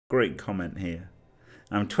Great comment here.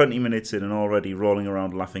 I'm 20 minutes in and already rolling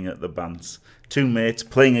around laughing at the bants. Two mates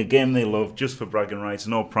playing a game they love just for bragging rights,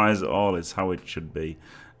 no prize at all is how it should be.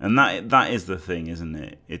 And that is the thing, isn't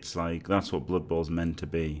it? It's like, that's what Blood Bowl's meant to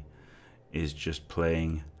be, is just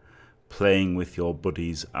playing with your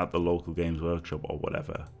buddies at the local games workshop or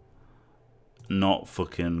whatever. Not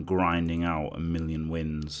fucking grinding out 1 million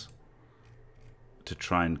wins to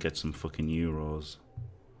try and get some fucking euros.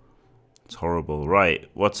 It's horrible. Right,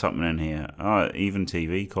 what's happening here? Oh, even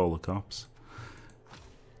TV, call the cops.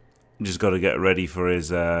 Just got to get ready for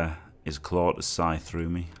his claw to scythe through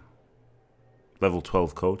me. Level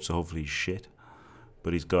 12 coach, so hopefully he's shit.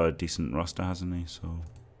 But he's got a decent roster, hasn't he? So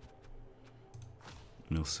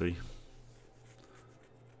we'll see.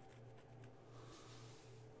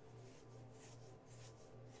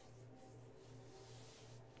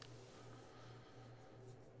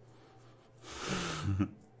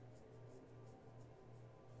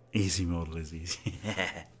 Easy model is easy.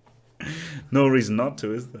 No reason not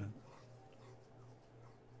to, is there?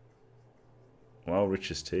 Wow,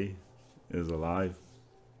 Richest T is alive.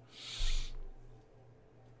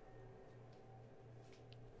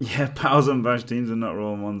 Yeah, pals and bash teams and not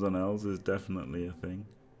rolling ones on L's is definitely a thing.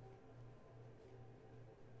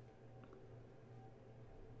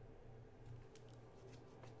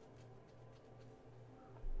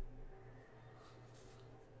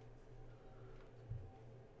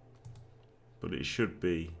 But it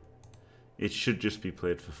should just be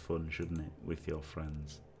played for fun, shouldn't it? With your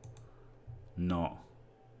friends. Not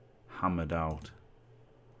hammered out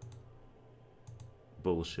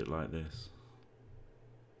bullshit like this.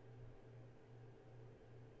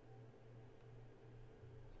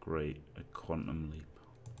 Great, a quantum leap.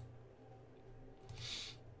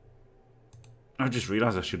 I just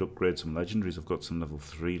realised I should upgrade some legendaries. I've got some level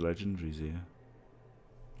 3 legendaries here.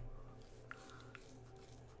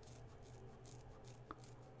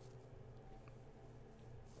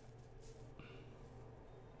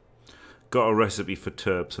 Got a recipe for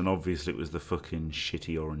terps, and obviously it was the fucking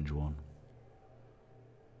shitty orange one.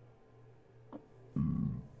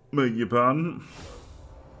 Beg your pardon.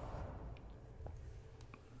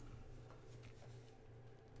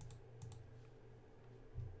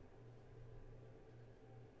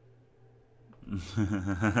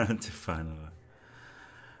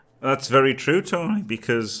 That's very true, Tony,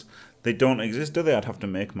 because they don't exist, do they? I'd have to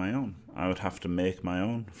make my own. I would have to make my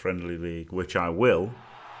own friendly league, which I will.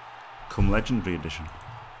 Come Legendary Edition.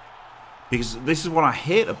 Because this is what I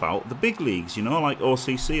hate about the big leagues, you know, like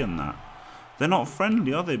OCC and that. They're not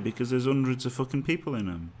friendly, are they? Because there's hundreds of fucking people in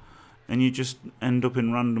them. And you just end up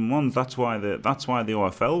in random ones. That's why the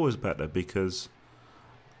OFL was better, because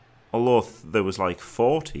although there was like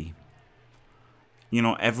 40, you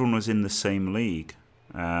know, everyone was in the same league.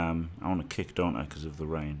 I want to kick, don't I, because of the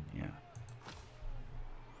rain, yeah.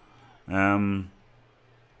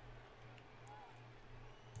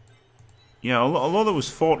 Yeah, although there was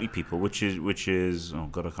 40 people, which is oh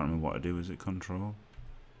god, I can't remember what I do. Is it control?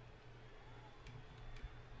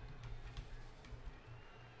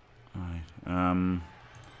 Right.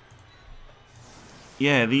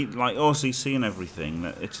 Yeah, like OCC and everything.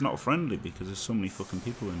 It's not friendly because there's so many fucking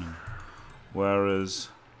people in them. Whereas,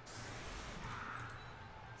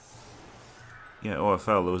 yeah,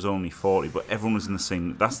 OFL there was only 40, but everyone was in the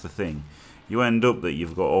same. That's the thing. You end up that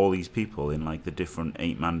you've got all these people in like the different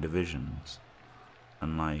 8-man divisions,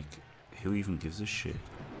 and like, who even gives a shit?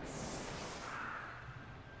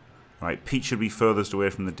 Right, Pete should be furthest away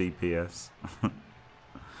from the DPS.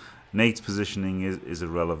 Nate's positioning is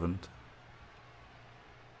irrelevant.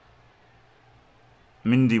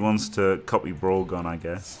 Mindy wants to copy Brogon, I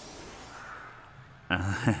guess.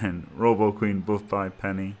 And Robo Queen buffed by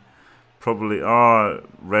Penny. Probably,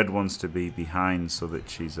 Red wants to be behind so that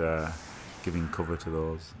she's giving cover to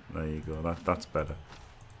those. There you go. That's better.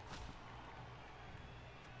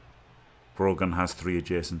 Brogan has 3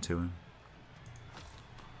 adjacent to him.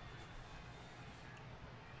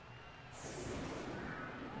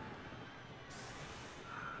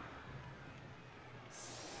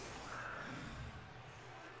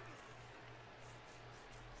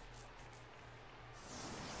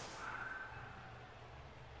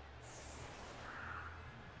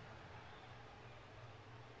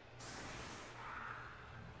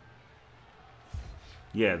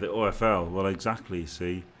 Yeah, the OFL. Well, exactly.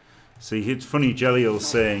 See, it's funny. Jelliel's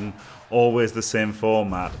saying always the same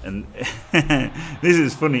format, and this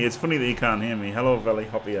is funny. It's funny that you can't hear me. Hello, Valley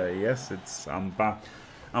Hoppy. Yes, I'm back.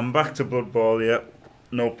 I'm back to Blood Bowl. Yeah,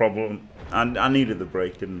 no problem. And I needed the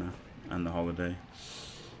break, didn't I? And the holiday.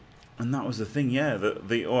 And that was the thing. Yeah,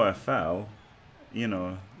 the OFL. You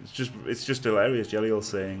know, It's just hilarious. Jelliel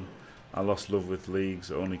saying, "I lost love with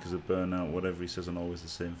leagues only because of burnout." Whatever he says on always the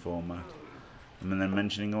same format, and then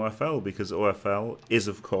mentioning OFL because OFL is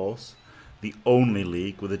of course the only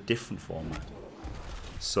league with a different format.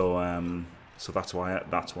 So so that's why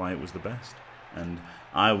it was the best, and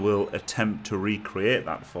I will attempt to recreate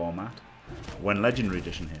that format when Legendary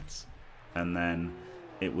Edition hits, and then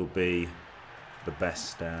it will be the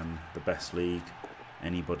best league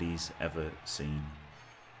anybody's ever seen.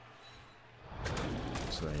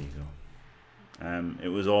 So there you go. It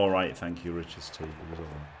was all right, thank you, Riches T. It was all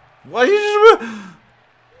right. What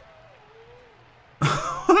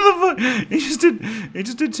what the fuck? He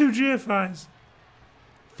just did 2 GFIs.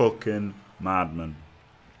 Fucking madman.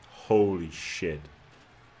 Holy shit.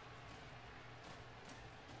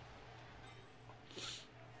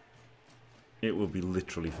 It will be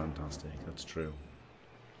literally fantastic. That's true.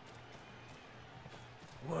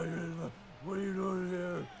 What are you doing here? What are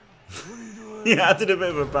you doing? Yeah, I did a bit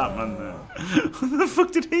of a Batman there. What the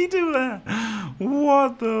fuck did he do there?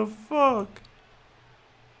 What the fuck?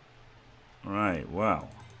 Right, well.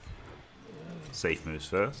 Safe moves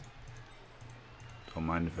first. Don't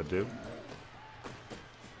mind if I do.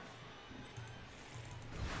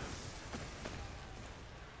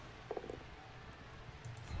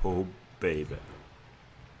 Oh, baby.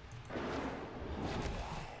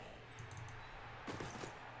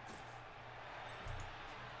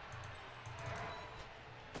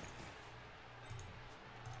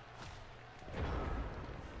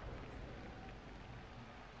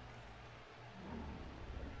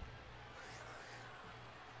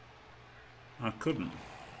 I couldn't.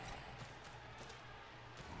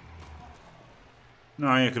 No,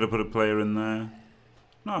 I could have put a player in there.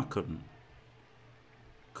 No, I couldn't.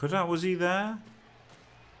 Could I? Was he there?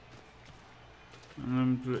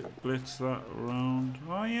 And then blitz that around.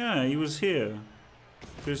 Oh yeah, he was here.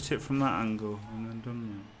 Just hit from that angle and then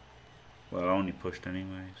done that. Well, I only pushed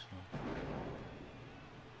anyway, so.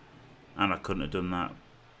 And I couldn't have done that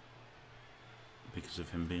because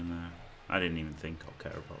of him being there. I didn't even think I'll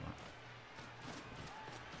care about that.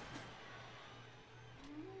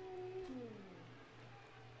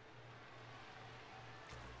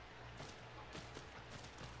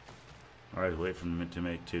 I always wait for him to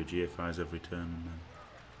make 2 GFIs every turn and then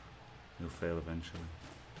he'll fail eventually.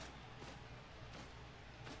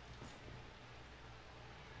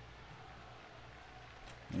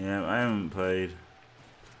 Yeah, I haven't played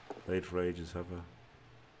for ages, have I?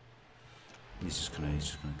 He's just gonna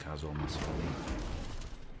Kaz all massive.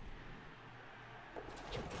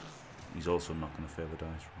 He's also not gonna fail the dice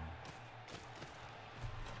roll.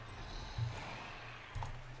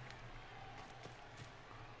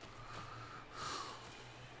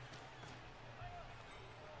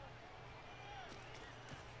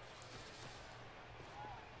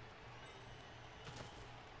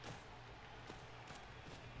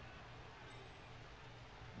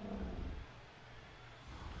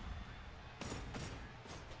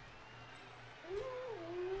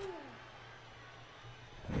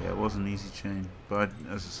 An easy chain, but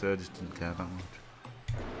as I said, I just didn't care that much.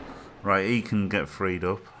 Right, he can get freed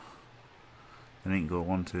up. Then he can go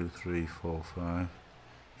 1, 2, 3, 4, 5.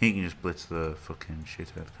 He can just blitz the fucking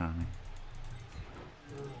shithead, can't he?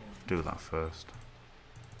 Do that first.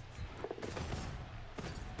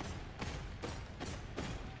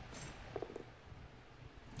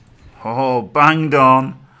 Oh, banged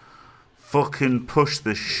on! Fucking push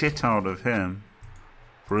the shit out of him.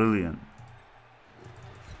 Brilliant.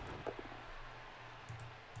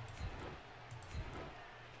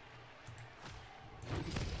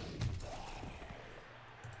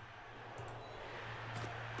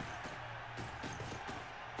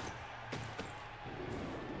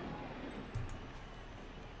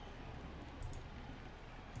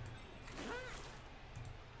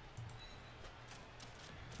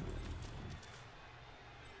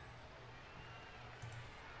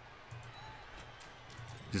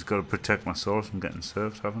 Just got to protect my source from getting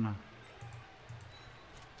served, haven't I?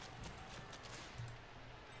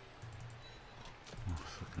 Oh,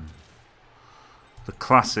 fucking. The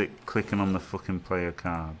classic clicking on the fucking player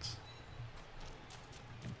cards.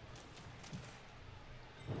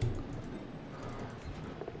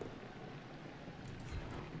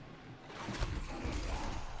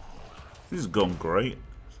 This has gone great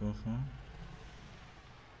so far.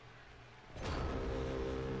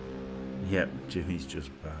 Yep, Jimmy's just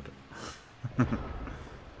bad.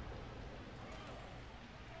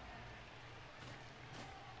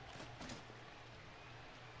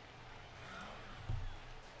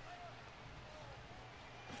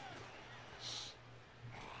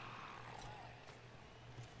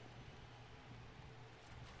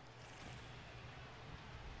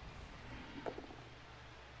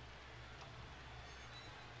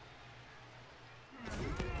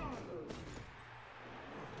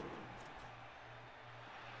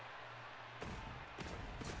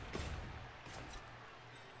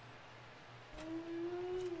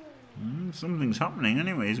 Something's happening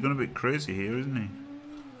anyway. He's gone a bit crazy here, isn't he?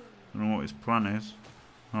 I don't know what his plan is.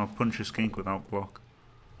 Oh, punch a skink without block.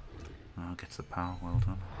 Oh, gets the power. Well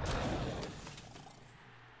done.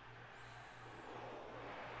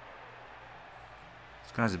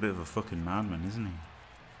 This guy's a bit of a fucking madman, isn't he?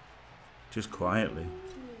 Just quietly.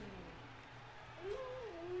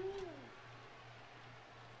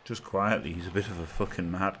 Just quietly, he's a bit of a fucking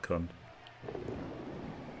mad cunt.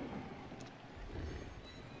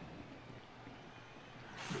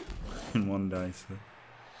 In one dice, though.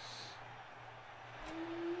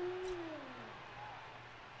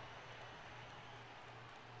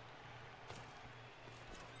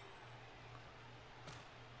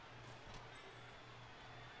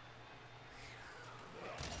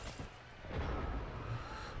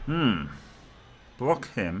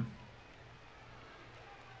 Block him.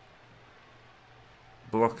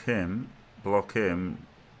 Block him. Block him.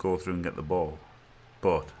 Go through and get the ball.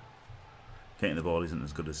 But getting the ball isn't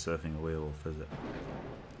as good as surfing a werewolf, is it?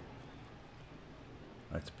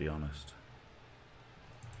 Let's be honest.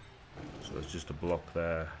 So it's just a block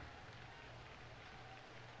there.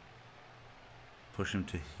 Push him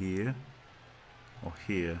to here. Or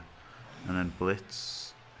here. And then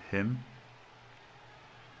blitz him.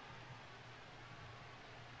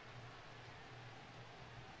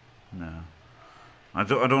 No. I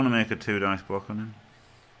don't want to make a 2 dice block on him.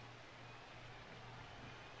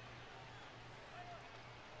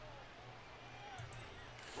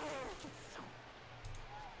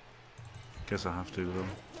 Guess I have to though.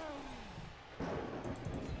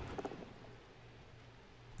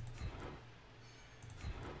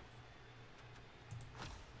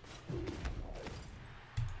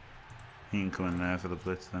 He can come in there for the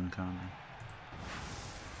blitz then, can't he?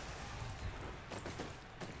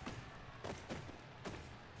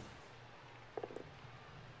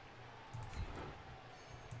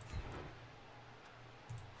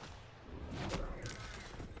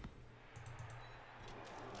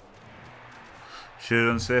 Should have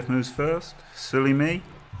done safe moves first. Silly me.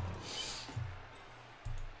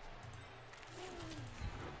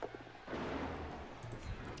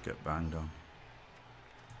 Get banged on.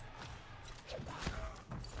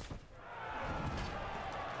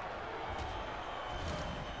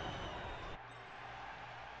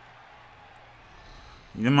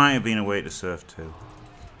 There might have been a way to surf too.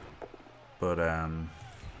 But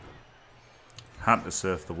had to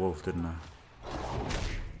surf the wolf, didn't I?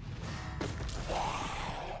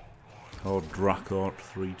 Oh, Drakort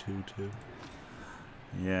 322.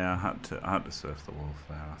 Yeah, I had to surf the wolf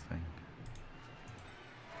there, I think.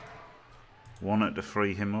 Wanted to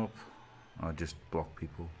free him up, or just block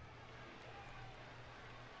people.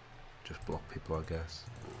 Just block people, I guess.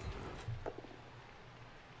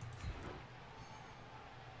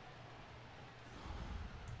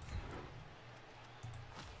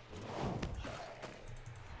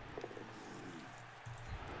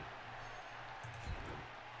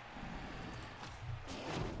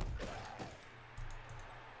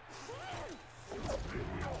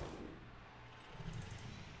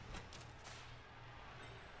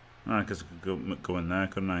 I guess I could go in there,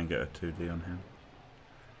 couldn't I, and get a 2D on him.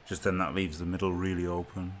 Just then that leaves the middle really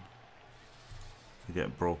open to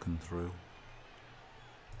get broken through.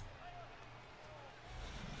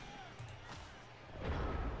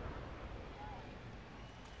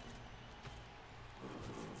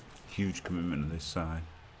 Huge commitment on this side.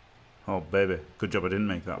 Oh baby, good job I didn't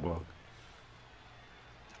make that block.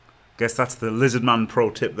 Guess that's the Lizardman pro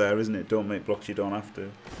tip there, isn't it? Don't make blocks you don't have to.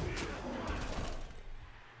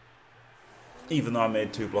 Even though I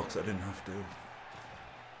made 2 blocks I didn't have to.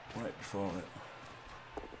 Right before it.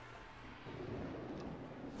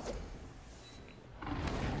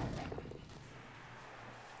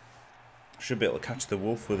 Should be able to catch the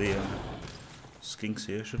wolf with the skinks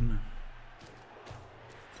here, shouldn't I?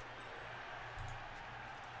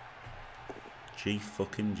 G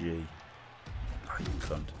fucking G. Oh, you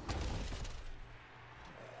cunt.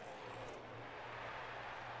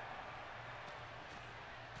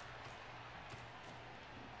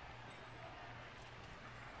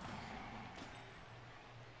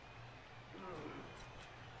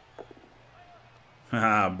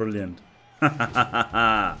 Haha, brilliant.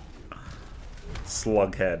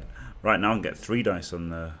 Slughead. Right, now I can get 3 dice on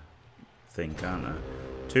the thing, can't I?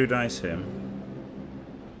 2 dice him.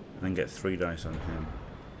 And then get 3 dice on him.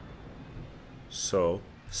 So,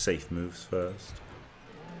 safe moves first.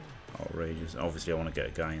 Outrageous. Obviously I want to get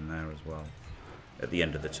a guy in there as well. At the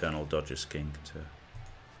end of the turn I'll dodge a skink to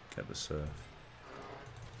get the surf.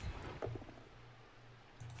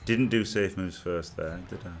 Didn't do safe moves first there,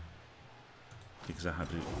 did I? Because I had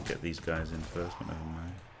to get these guys in first, but never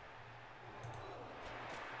mind.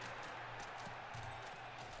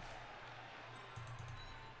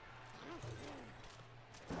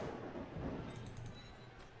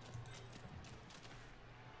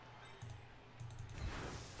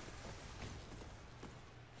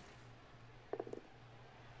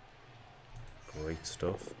 Good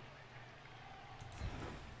stuff.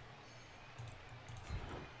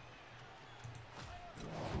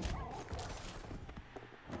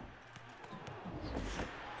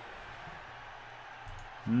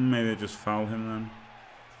 Maybe I just foul him then.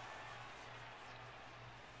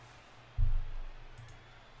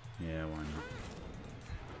 Yeah, why not?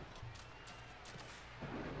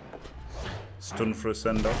 Stun for a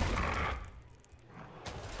send-off.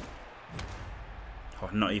 Oh,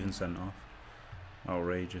 not even sent off.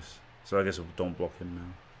 Outrageous. So I guess we don't block him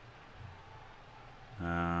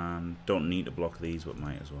now. Don't need to block these, but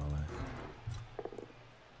might as well.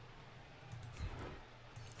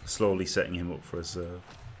 Slowly setting him up for a serve.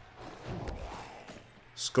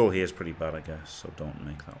 Skull here is pretty bad, I guess, so don't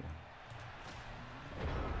make that one.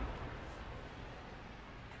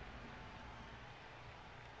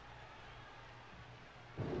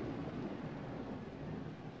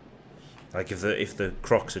 Like if the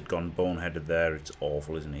Crocs had gone boneheaded there, it's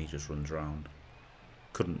awful, isn't it? He just runs around.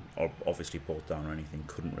 Couldn't obviously bolt down or anything.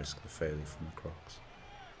 Couldn't risk the failure from the Crocs.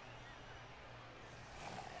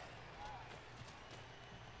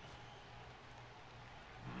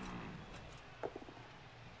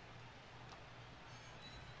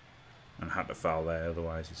 And had to foul there,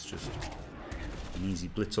 otherwise it's just an easy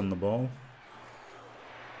blitz on the ball.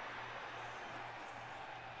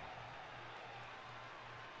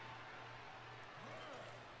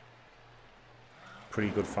 Pretty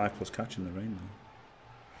good 5+ catch in the rain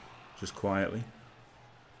though. Just quietly.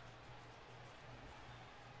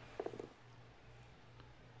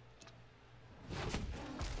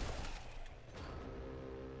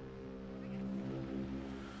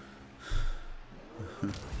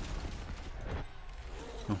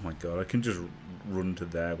 Oh my god, I can just run to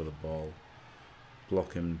there with a ball.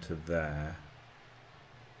 Block him to there.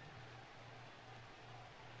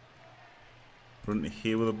 Run to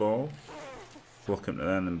here with a ball. Block him to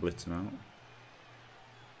there and then blitz him out.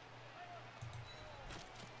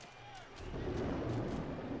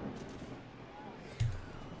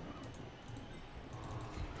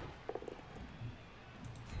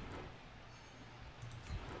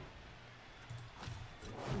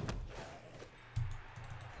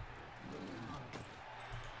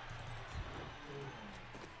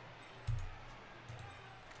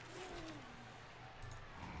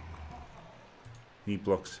 He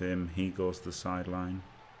blocks him, he goes to the sideline.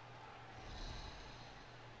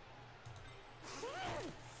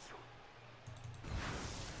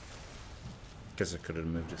 Guess I could have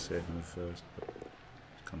moved to save him first, but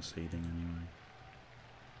he's conceding anyway.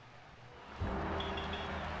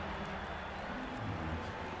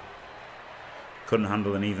 Couldn't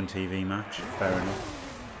handle an even TV match, fair enough.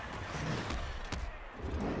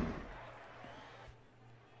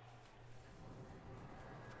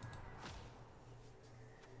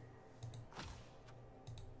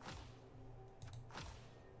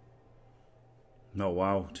 Oh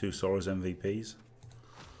wow, 2 Sora's MVPs.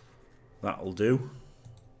 That'll do.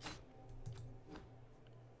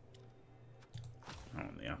 I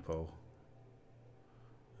want the Apo.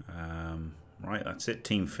 Right, that's it.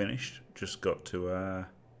 Team finished. Just got to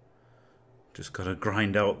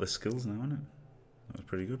grind out the skills now, isn't it? That was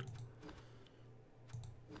pretty good.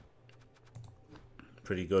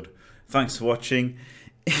 Pretty good. Thanks for watching.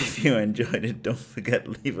 If you enjoyed it, don't forget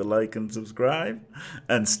to leave a like and subscribe.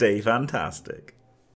 And stay fantastic.